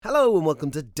Hello and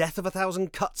welcome to Death of a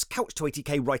Thousand Cuts Couch to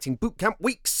 80k Writing Bootcamp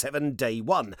Week 7 Day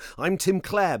 1. I'm Tim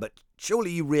Clare, but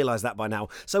surely you realise that by now.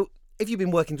 So if you've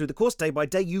been working through the course day by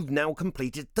day, you've now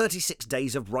completed 36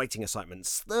 days of writing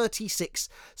assignments, 36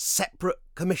 separate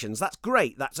commissions. That's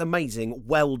great, that's amazing,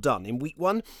 well done. In week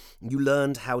 1, you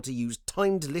learned how to use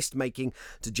timed list making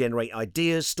to generate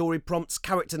ideas, story prompts,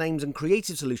 character names and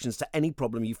creative solutions to any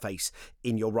problem you face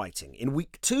in your writing. In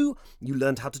week 2, you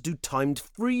learned how to do timed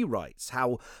free writes,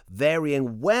 how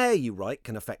varying where you write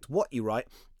can affect what you write,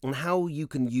 and how you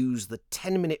can use the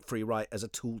 10-minute free write as a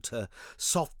tool to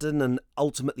soften and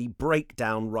ultimately break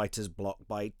down writer's block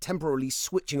by temporarily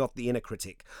switching off the inner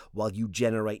critic while you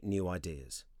generate new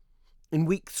ideas. In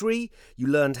week 3, you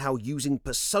learned how using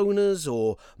personas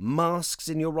or masks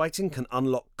in your writing can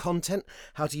unlock content,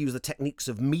 how to use the techniques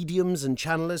of mediums and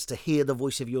channelers to hear the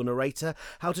voice of your narrator,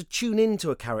 how to tune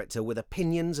into a character with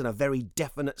opinions and a very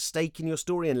definite stake in your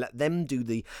story and let them do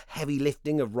the heavy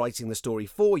lifting of writing the story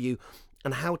for you,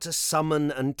 and how to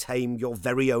summon and tame your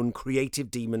very own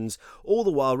creative demons, all the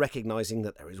while recognising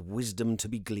that there is wisdom to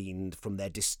be gleaned from their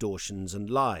distortions and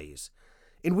lies.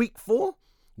 In week 4,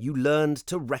 you learned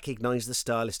to recognise the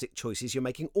stylistic choices you're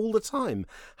making all the time,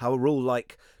 how a rule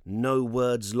like no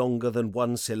words longer than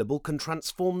one syllable can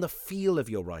transform the feel of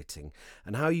your writing,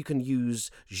 and how you can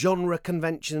use genre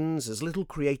conventions as little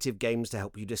creative games to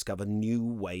help you discover new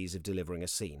ways of delivering a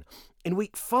scene. In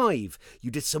week 5, you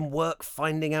did some work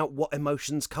finding out what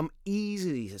emotions come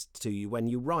easiest to you when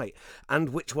you write, and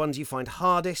which ones you find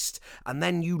hardest, and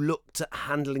then you looked at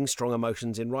handling strong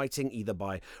emotions in writing, either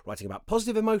by writing about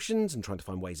positive emotions and trying to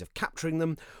find ways of capturing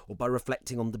them, or by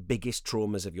reflecting on the biggest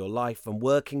traumas of your life and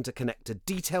working to connect a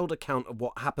detailed account of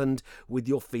what happened with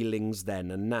your feelings then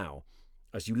and now.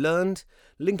 As you learned,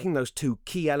 linking those two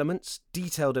key elements,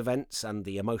 detailed events and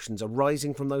the emotions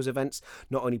arising from those events,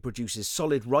 not only produces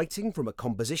solid writing from a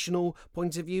compositional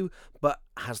point of view, but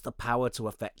has the power to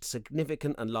affect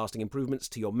significant and lasting improvements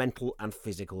to your mental and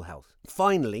physical health.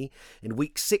 Finally, in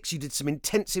week 6, you did some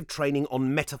intensive training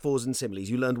on metaphors and similes.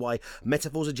 You learned why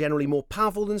metaphors are generally more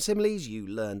powerful than similes. You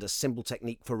learned a simple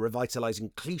technique for revitalizing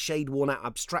cliched, worn-out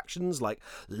abstractions like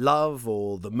love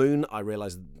or the moon. I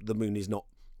realise the moon is not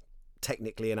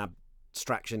technically an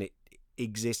abstraction, it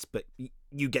exists, but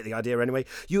you get the idea anyway.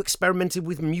 You experimented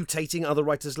with mutating other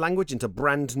writers' language into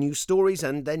brand new stories,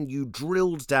 and then you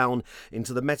drilled down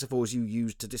into the metaphors you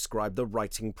used to describe the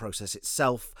writing process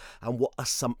itself and what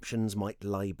assumptions might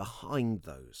lie behind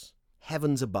those.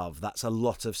 Heavens above, that's a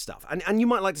lot of stuff. And you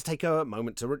might like to take a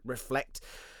moment to reflect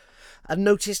and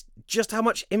notice just how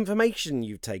much information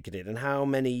you've taken in and how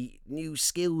many new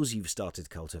skills you've started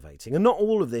cultivating. And not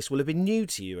all of this will have been new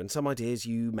to you, and some ideas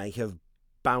you may have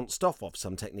bounced off of,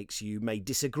 some techniques you may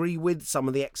disagree with, some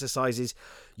of the exercises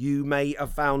you may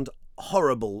have found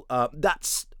horrible.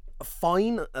 That's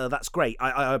fine, that's great.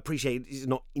 I appreciate it's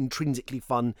not intrinsically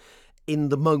fun in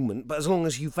the moment, but as long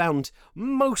as you found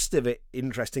most of it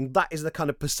interesting, that is the kind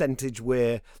of percentage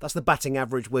that's the batting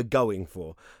average we're going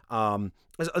for.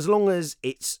 As long as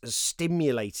it's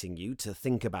stimulating you to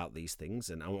think about these things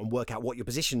and work out what your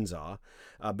positions are,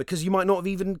 because you might not have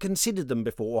even considered them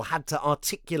before or had to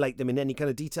articulate them in any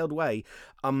kind of detailed way.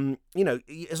 As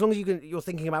long as you're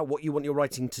thinking about what you want your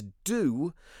writing to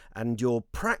do and you're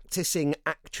practicing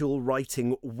actual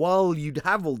writing while you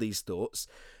have all these thoughts,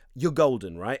 you're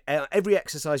golden, right? Every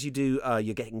exercise you do,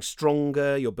 you're getting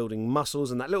stronger, you're building muscles,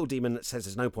 and that little demon that says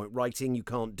there's no point writing, you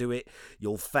can't do it,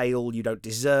 you'll fail, you don't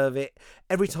deserve it.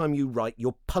 Every time you write,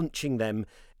 you're punching them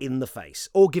in the face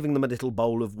or giving them a little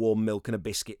bowl of warm milk and a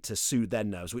biscuit to soothe their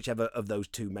nerves, whichever of those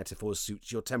two metaphors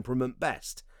suits your temperament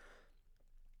best.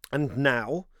 And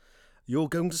now, you're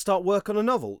going to start work on a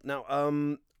novel.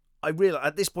 Now, I realised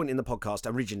at this point in the podcast,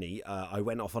 originally, I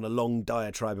went off on a long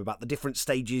diatribe about the different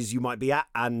stages you might be at,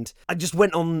 and I just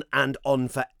went on and on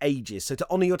for ages. So to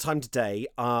honour your time today,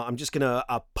 I'm just going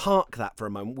to park that for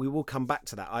a moment. We will come back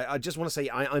to that. I just want to say,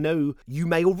 I know you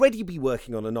may already be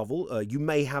working on a novel. You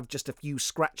may have just a few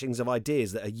scratchings of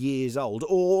ideas that are years old,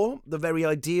 or the very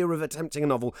idea of attempting a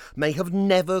novel may have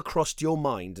never crossed your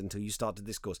mind until you started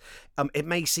this course. It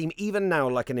may seem even now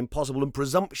like an impossible and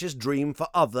presumptuous dream for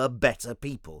other, better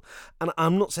people. And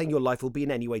I'm not saying your life will be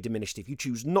in any way diminished if you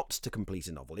choose not to complete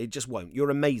a novel. It just won't. You're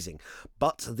amazing.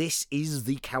 But this is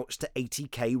the Couch to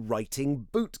 80k Writing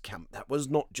Bootcamp. That was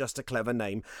not just a clever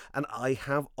name. And I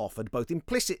have offered both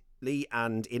implicitly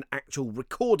and in actual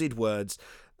recorded words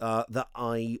that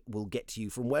I will get you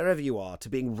from wherever you are to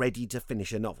being ready to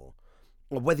finish a novel.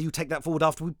 Whether you take that forward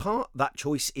after we part, that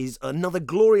choice is another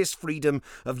glorious freedom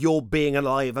of your being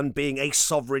alive and being a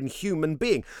sovereign human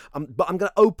being. But I'm going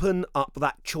to open up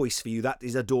that choice for you. That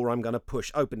is a door I'm going to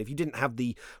push open. If you didn't have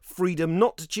the freedom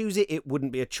not to choose it, it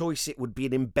wouldn't be a choice. It would be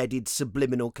an embedded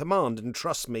subliminal command. And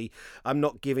trust me, I'm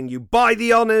not giving you, by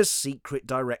the honours, secret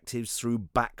directives through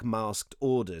backmasked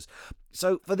orders.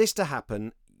 So for this to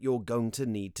happen, you're going to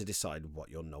need to decide what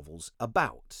your novel's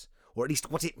about. Or at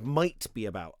least what it might be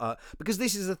about. Because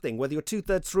this is the thing, whether you're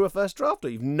 2/3 through a first draft or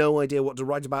you've no idea what to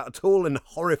write about at all and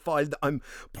horrified that I'm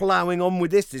ploughing on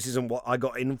with this isn't what I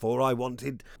got in for. I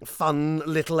wanted fun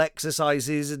little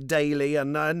exercises daily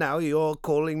and now you're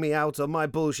calling me out on my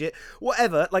bullshit.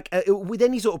 Whatever, with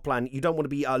any sort of plan, you don't want to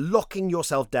be locking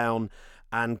yourself down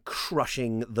and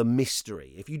crushing the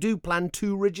mystery. If you do plan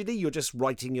too rigidly, you're just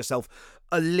writing yourself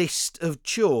a list of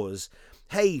chores.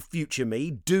 Hey, future me,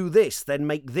 do this, then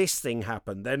make this thing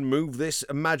happen, then move this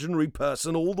imaginary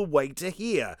person all the way to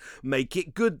here. Make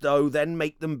it good, though, then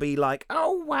make them be like,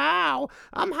 oh, wow,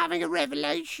 I'm having a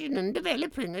revelation and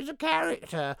developing as a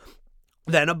character.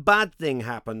 Then a bad thing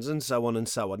happens, and so on and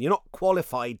so on. You're not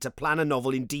qualified to plan a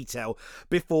novel in detail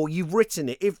before you've written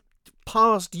it. If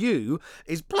past you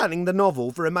is planning the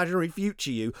novel for imaginary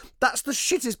future you, that's the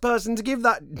shittest person to give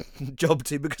that job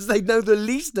to, because they know the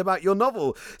least about your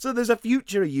novel. So there's a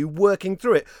future you working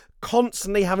through it,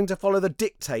 constantly having to follow the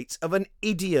dictates of an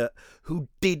idiot who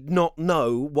did not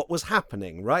know what was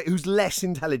happening, right? Who's less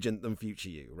intelligent than future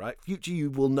you, right? Future you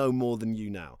will know more than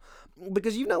you now,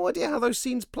 because you've no idea how those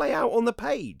scenes play out on the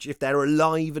page, if they're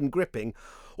alive and gripping,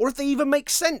 or if they even make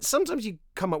sense. Sometimes you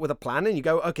come up with a plan and you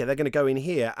go, okay, they're going to go in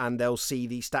here and they'll see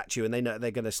the statue and they know they're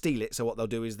going to steal it. So what they'll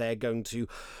do is they're going to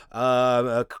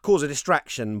cause a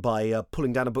distraction by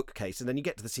pulling down a bookcase. And then you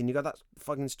get to the scene and you go, that's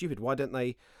fucking stupid.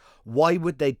 Why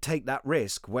would they take that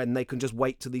risk when they can just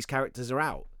wait till these characters are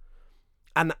out?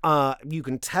 And you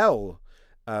can tell,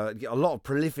 a lot of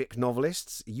prolific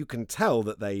novelists, you can tell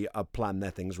that they plan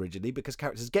their things rigidly because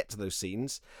characters get to those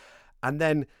scenes and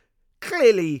then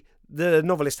clearly the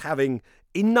novelist, having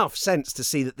enough sense to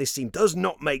see that this scene does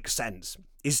not make sense,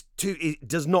 it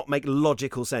does not make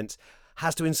logical sense,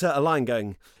 has to insert a line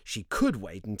going, she could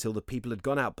wait until the people had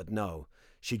gone out, but no,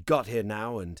 she'd got here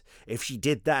now, and if she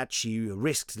did that, she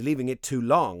risked leaving it too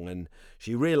long, and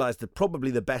she realised that probably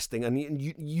the best thing, and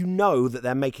you know that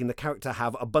they're making the character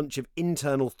have a bunch of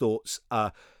internal thoughts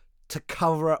to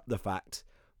cover up the fact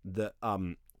that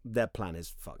their plan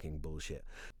is fucking bullshit.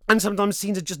 And sometimes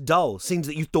scenes are just dull. Scenes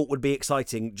that you thought would be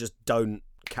exciting just don't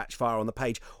catch fire on the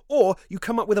page. Or you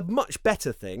come up with a much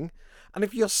better thing, and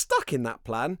if you're stuck in that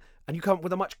plan and you come up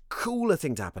with a much cooler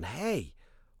thing to happen, hey,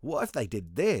 what if they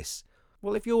did this?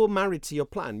 Well, if you're married to your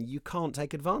plan, you can't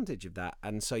take advantage of that,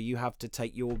 and so you have to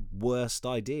take your worst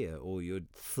idea or your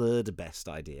third best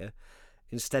idea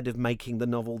instead of making the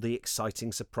novel the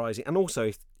exciting, surprising. And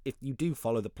also, if you do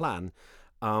follow the plan,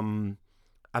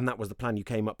 and that was the plan you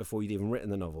came up before you'd even written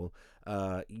the novel,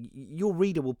 your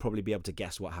reader will probably be able to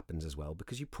guess what happens as well,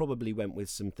 because you probably went with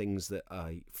some things that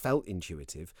felt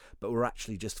intuitive, but were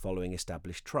actually just following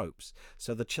established tropes.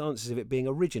 So the chances of it being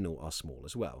original are small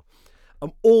as well.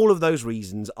 All of those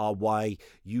reasons are why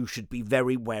you should be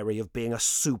very wary of being a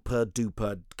super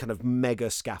duper kind of mega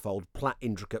scaffold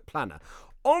intricate planner.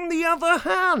 On the other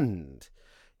hand,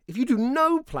 if you do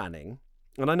no planning,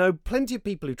 and I know plenty of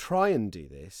people who try and do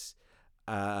this,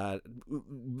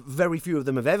 very few of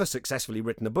them have ever successfully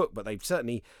written a book, but they've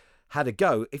certainly had a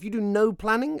go. If you do no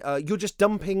planning, you're just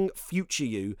dumping future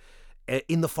you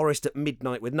in the forest at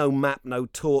midnight with no map, no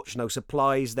torch, no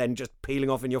supplies, then just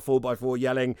peeling off in your 4x4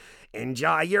 yelling,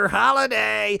 enjoy your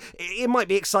holiday. It might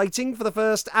be exciting for the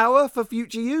first hour for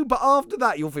future you, but after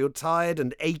that you'll feel tired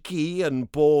and achy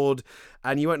and bored,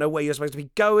 and you won't know where you're supposed to be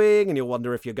going, and you'll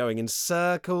wonder if you're going in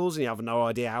circles, and you have no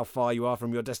idea how far you are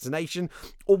from your destination,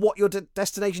 or what your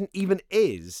destination even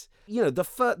is. You know,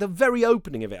 the very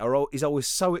opening of it is always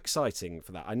so exciting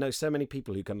for that. I know so many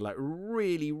people who can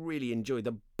really, really enjoy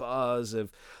the buzz of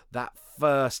that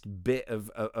first bit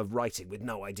of writing with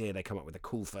no idea. They come up with a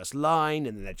cool first line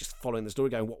and then they're just following the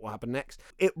story going, what will happen next?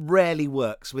 It rarely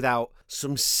works without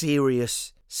some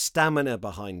serious stamina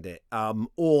behind it,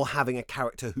 or having a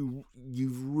character who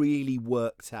you've really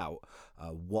worked out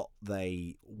what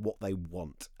they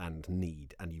want and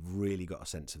need, and you've really got a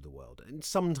sense of the world. And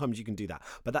sometimes you can do that,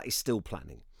 but that is still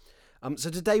planning. So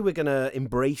today we're going to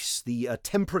embrace the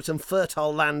temperate and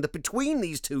fertile land between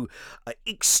these two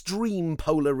extreme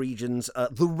polar regions,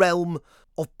 the realm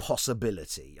of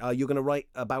possibility. You're going to write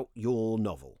about your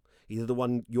novel. Either the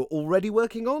one you're already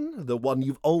working on, the one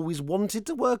you've always wanted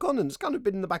to work on, and it's kind of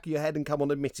been in the back of your head, and come on,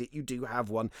 admit it, you do have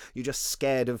one. You're just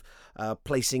scared of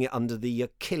placing it under the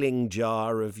killing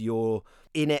jar of your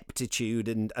ineptitude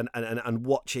and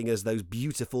watching as those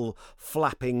beautiful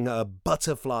flapping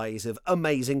butterflies of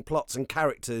amazing plots and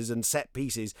characters and set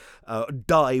pieces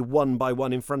die one by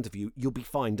one in front of you. You'll be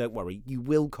fine, don't worry. You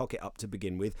will cock it up to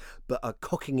begin with, but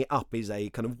cocking it up is a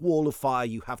kind of wall of fire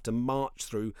you have to march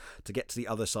through to get to the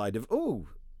other side of, oh,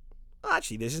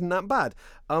 actually, this isn't that bad.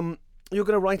 You're going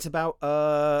to write about,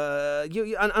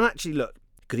 and actually, look,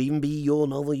 could even be your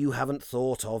novel you haven't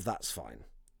thought of, that's fine.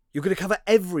 You're going to cover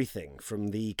everything from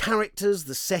the characters,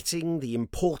 the setting, the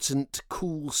important,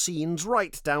 cool scenes,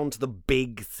 right down to the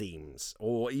big themes,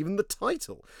 or even the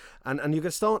title. And you're going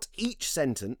to start each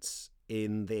sentence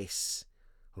in this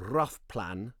rough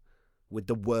plan with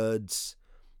the words,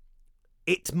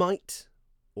 it might,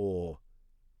 or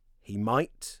he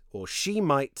might, or she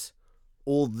might,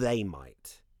 or they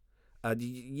might.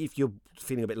 If you're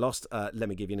feeling a bit lost, let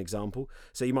me give you an example.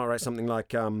 So you might write something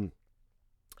like,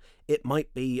 it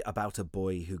might be about a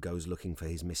boy who goes looking for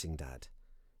his missing dad.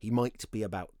 He might be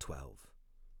about 12.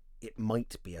 It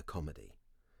might be a comedy.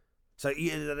 So,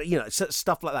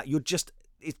 stuff like that.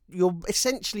 You're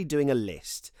essentially doing a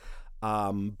list,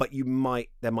 but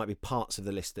there might be parts of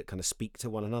the list that kind of speak to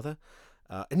one another.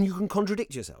 And you can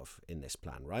contradict yourself in this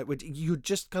plan, right? You're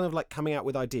just kind of like coming out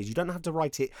with ideas. You don't have to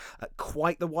write it at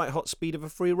quite the white-hot speed of a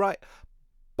free write,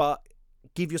 but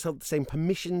give yourself the same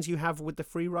permissions you have with the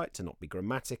free write to not be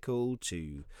grammatical,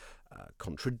 to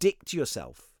contradict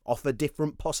yourself, offer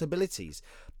different possibilities.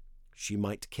 She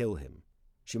might kill him.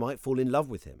 She might fall in love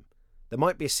with him. There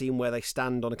might be a scene where they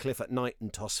stand on a cliff at night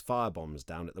and toss firebombs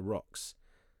down at the rocks.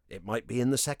 It might be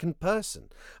in the second person.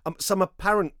 Some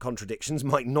apparent contradictions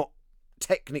might not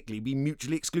technically be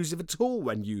mutually exclusive at all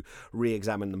when you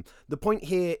re-examine them. The point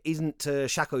here isn't to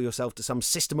shackle yourself to some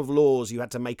system of laws you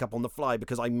had to make up on the fly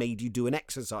because I made you do an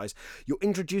exercise. You're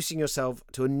introducing yourself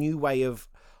to a new way of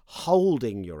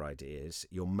holding your ideas,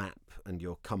 your map and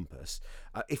your compass.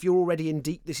 If you're already in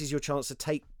deep, this is your chance to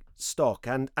take stock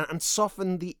and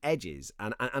soften the edges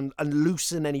and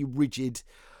loosen any rigid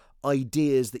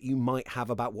ideas that you might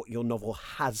have about what your novel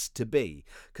has to be,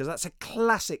 because that's a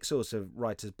classic source of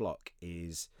writer's block.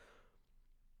 Is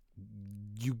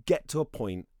you get to a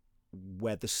point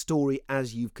where the story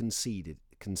as you've conceived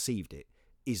it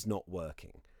is not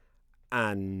working,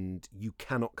 and you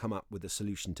cannot come up with a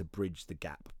solution to bridge the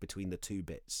gap between the two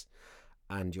bits,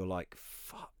 and you're like,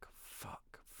 fuck,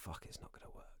 it's not going to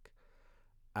work.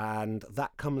 And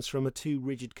that comes from a too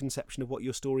rigid conception of what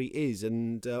your story is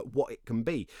and what it can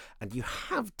be. And you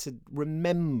have to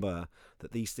remember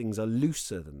that these things are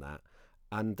looser than that,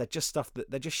 and they're just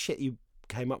shit you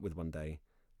came up with one day.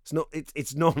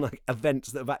 It's not like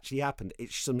events that have actually happened.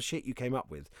 It's some shit you came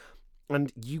up with,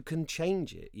 and you can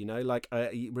change it. You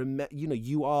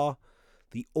are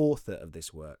the author of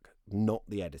this work, not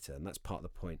the editor, and that's part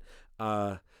of the point.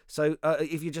 So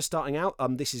if you're just starting out,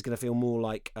 this is going to feel more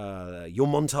like your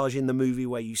montage in the movie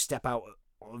where you step out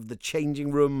of the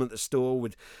changing room at the store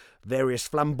with various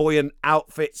flamboyant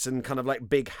outfits and kind of like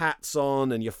big hats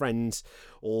on, and your friends,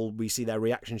 we see their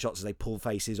reaction shots as they pull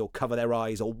faces or cover their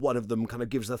eyes, or one of them kind of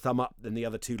gives the thumb up and the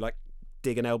other two like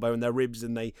dig an elbow in their ribs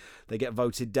and they get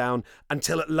voted down,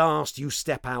 until at last you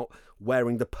step out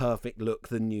wearing the perfect look,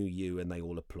 the new you, and they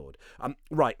all applaud.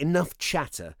 Right, enough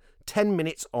chatter. 10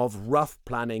 minutes of rough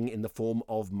planning in the form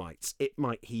of mights. It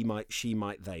might, he might, she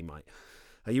might, they might.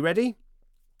 Are you ready?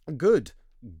 Good.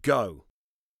 Go.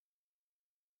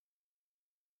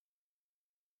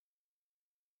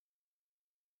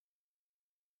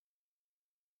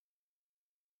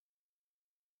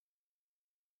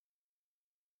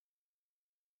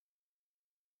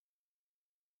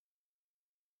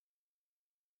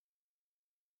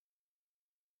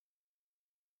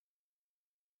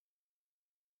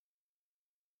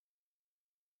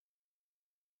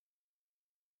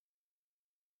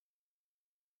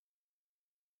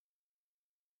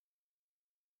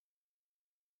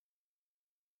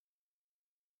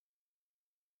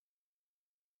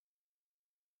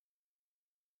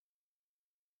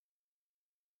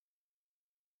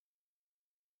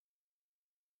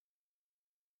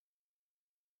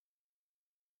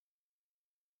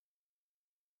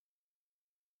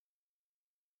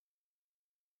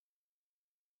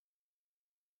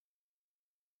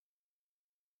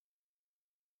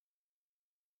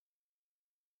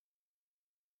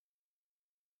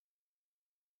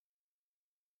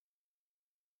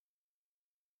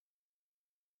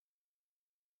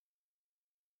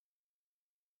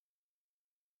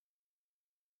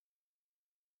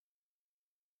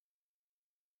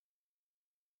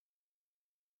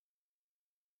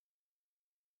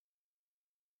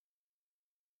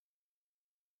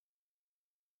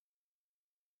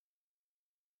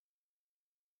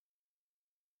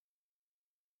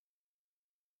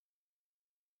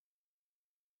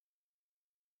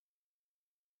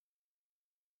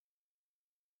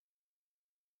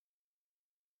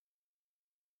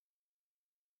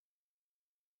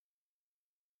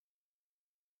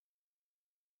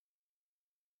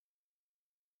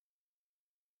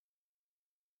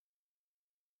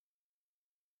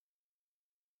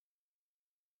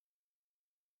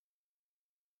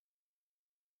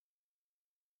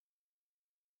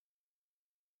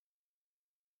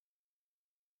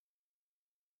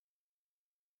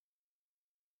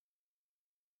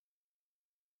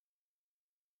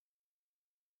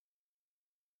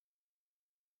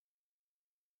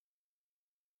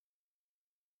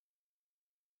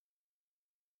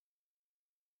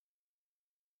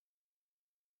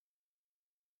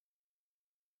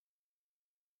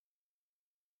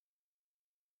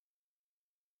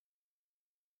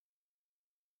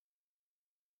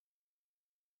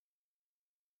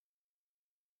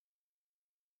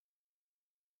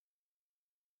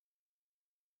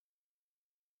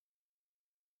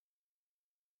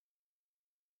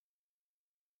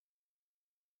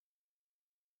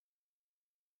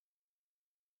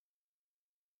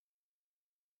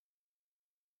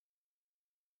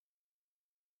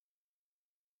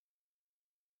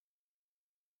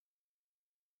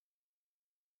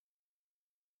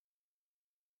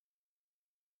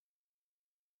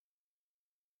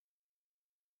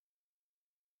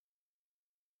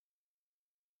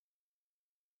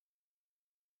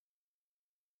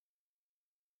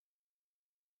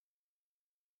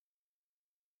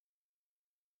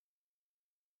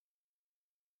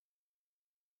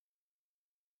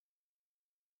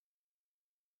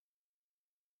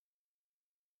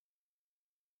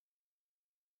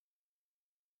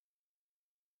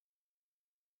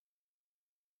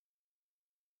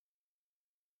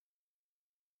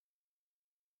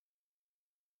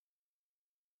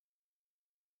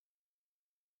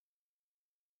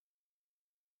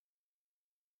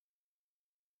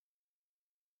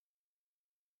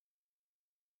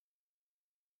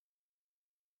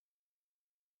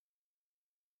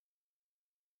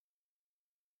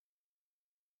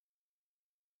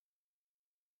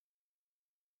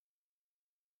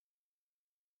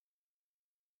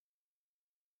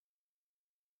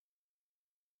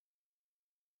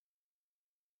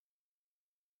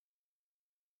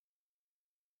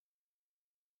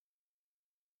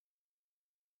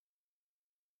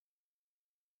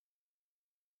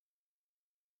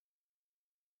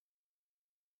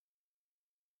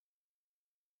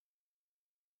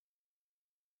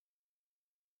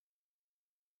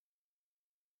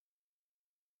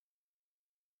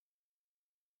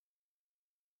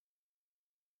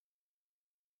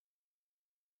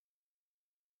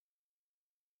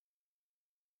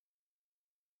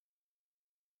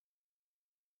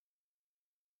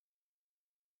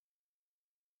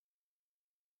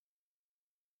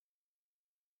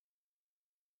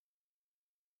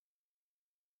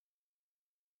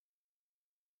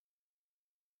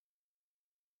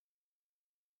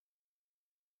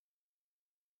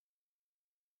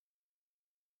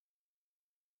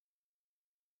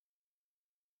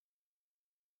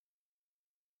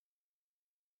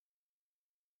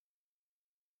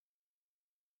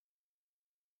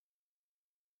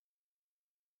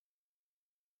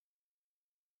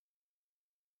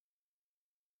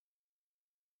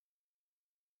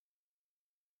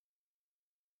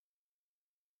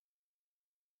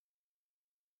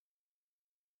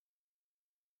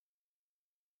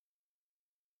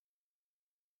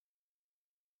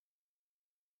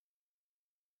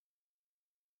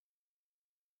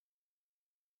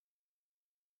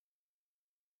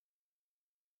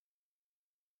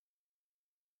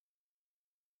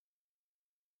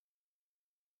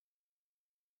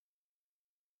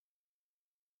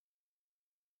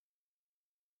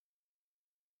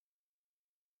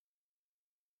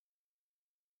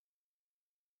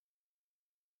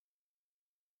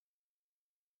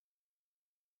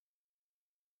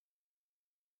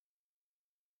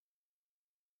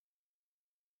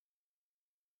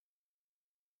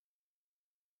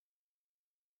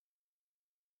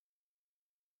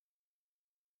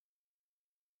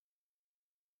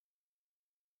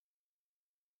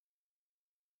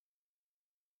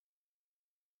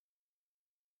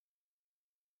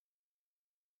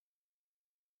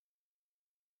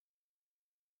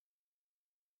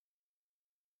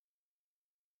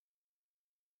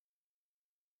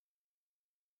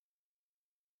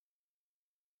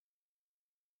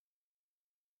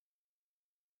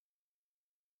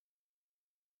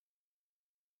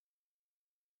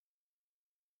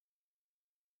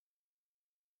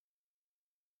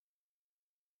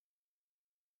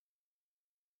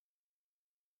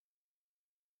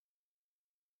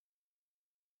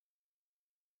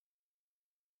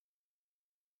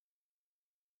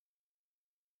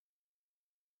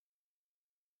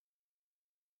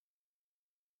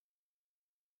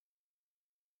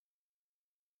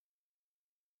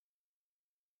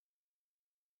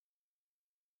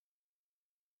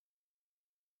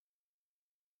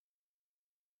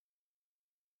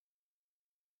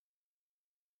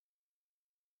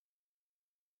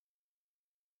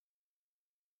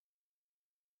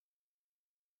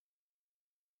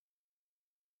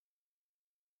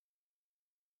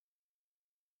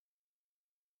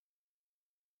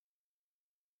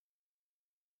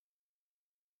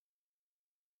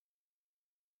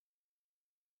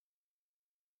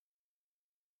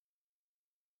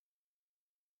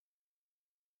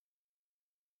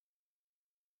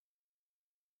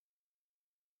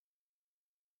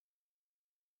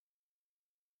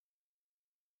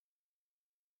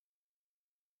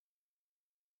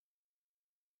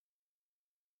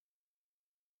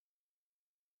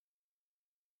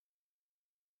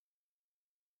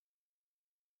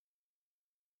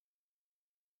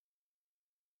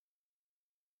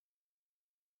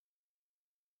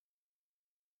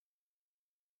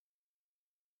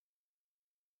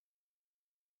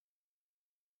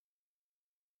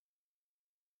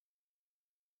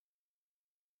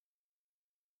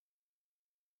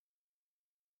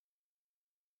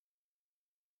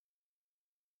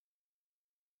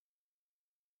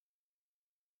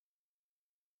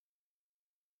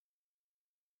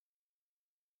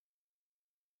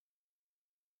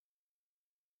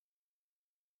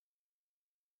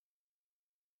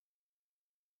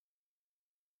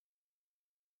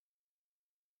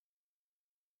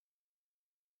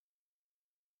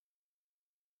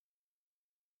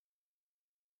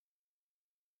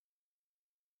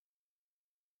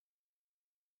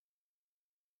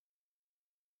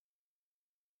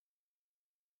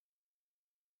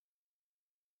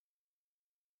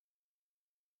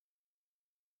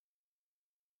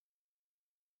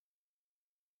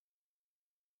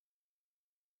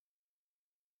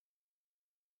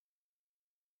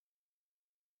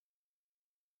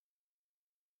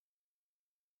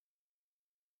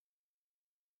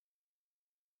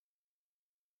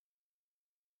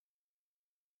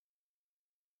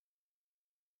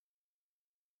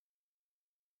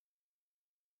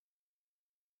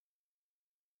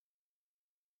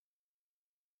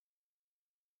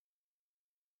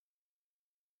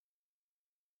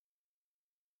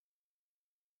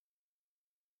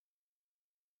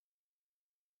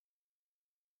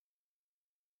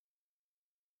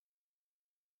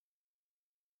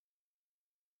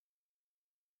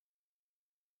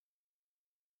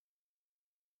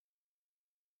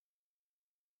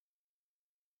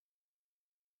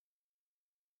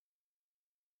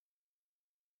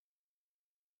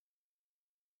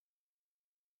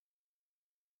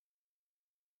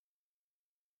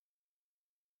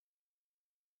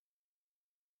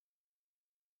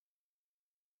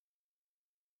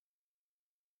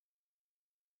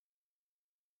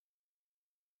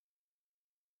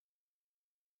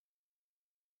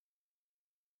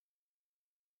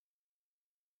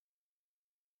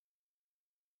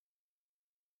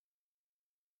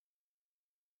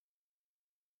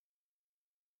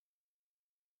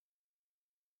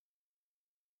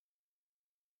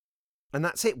 And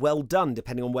that's it. Well done.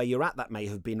 Depending on where you're at, that may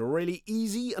have been really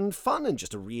easy and fun and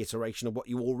just a reiteration of what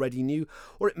you already knew,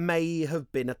 or it may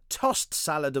have been a tossed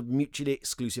salad of mutually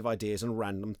exclusive ideas and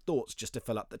random thoughts just to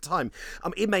fill up the time.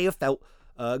 It may have felt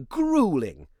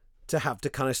grueling to have to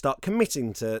kind of start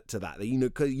committing to that. You know,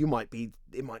 'cause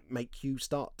it might make you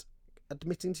start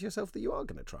admitting to yourself that you are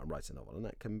going to try and write a novel, and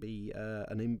that can be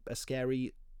a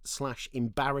scary /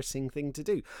 embarrassing thing to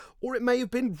do. Or it may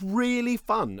have been really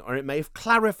fun, or it may have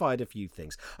clarified a few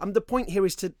things. The point here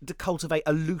is to cultivate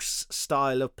a loose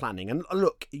style of planning. And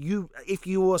look, if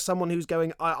you are someone who's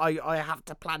going, I have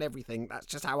to plan everything, that's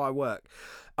just how I work,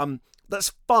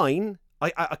 that's fine.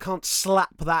 I can't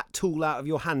slap that tool out of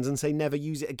your hands and say never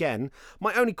use it again.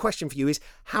 My only question for you is,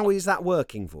 how is that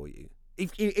working for you?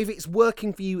 If it's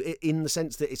working for you in the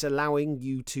sense that it's allowing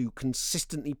you to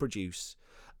consistently produce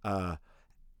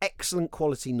excellent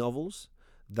quality novels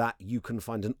that you can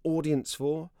find an audience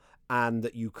for and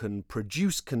that you can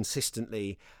produce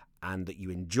consistently and that you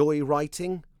enjoy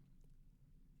writing,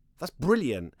 that's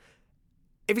brilliant.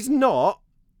 If it's not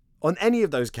on any of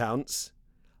those counts,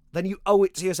 then you owe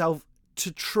it to yourself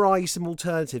to try some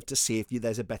alternative to see if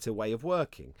there's a better way of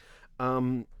working.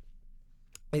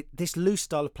 This loose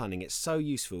style of planning, it's so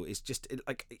useful. It's just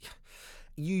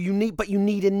you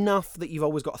need enough that you've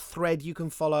always got a thread you can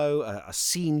follow, a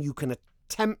scene you can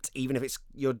attempt, even if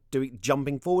you're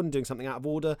jumping forward and doing something out of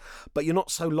order, but you're not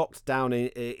so locked down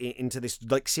into this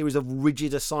series of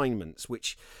rigid assignments,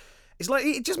 which is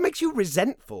it just makes you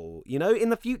resentful. You know, in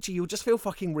the future you'll just feel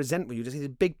fucking resentful. You just see a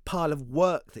big pile of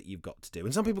work that you've got to do,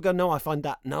 and some people go, I find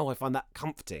that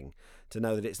comforting to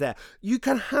know that it's there. You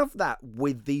can have that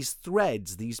with these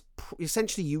threads.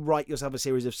 Essentially, you write yourself a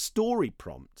series of story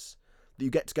prompts that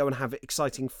you get to go and have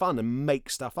exciting fun and make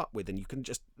stuff up with, and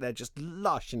they're just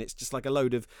lush, and it's just like a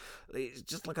load of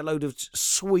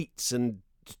sweets and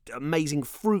amazing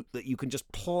fruit that you can just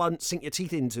sink your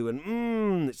teeth into,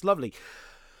 and it's lovely.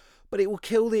 But it will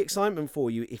kill the excitement for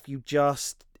you if you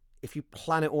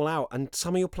plan it all out, and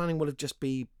some of your planning will just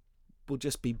be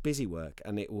busy work,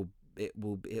 and it'll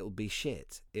be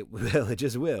shit. It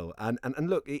just will. And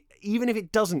look, even if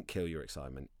it doesn't kill your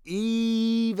excitement,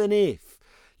 even if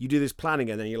you do this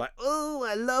planning and then you're like, oh,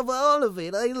 I love all of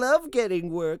it, I love getting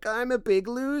work, I'm a big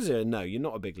loser. No, you're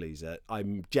not a big loser.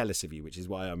 I'm jealous of you, which is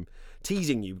why I'm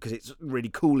teasing you, because it's really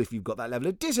cool if you've got that level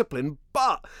of discipline,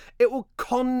 but it will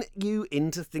con you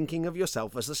into thinking of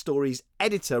yourself as the story's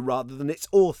editor rather than its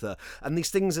author, and these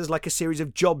things as like a series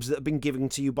of jobs that have been given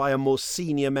to you by a more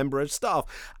senior member of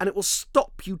staff, and it will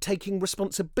stop you taking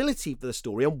responsibility for the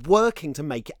story and working to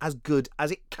make it as good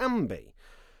as it can be.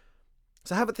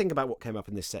 So have a think about what came up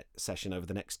in this session over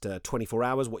the next 24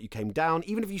 hours, what you came down.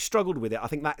 Even if you struggled with it, I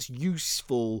think that's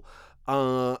useful.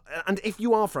 And if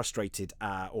you are frustrated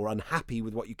or unhappy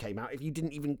with what you came out, if you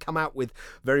didn't even come out with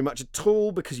very much at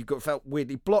all because you felt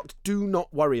weirdly blocked, do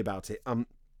not worry about it. I'm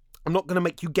not going to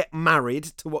make you get married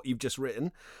to what you've just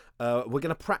written. We're going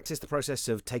to practice the process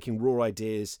of taking raw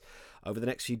ideas over the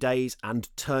next few days and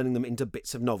turning them into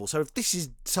bits of novel. So if this is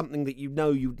something that you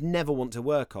know you'd never want to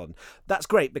work on, that's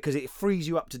great, because it frees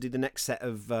you up to do the next set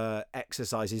of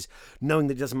exercises, knowing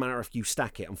that it doesn't matter if you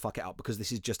stack it and fuck it up, because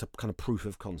this is just a kind of proof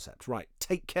of concept. Right,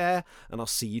 take care, and I'll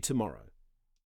see you tomorrow.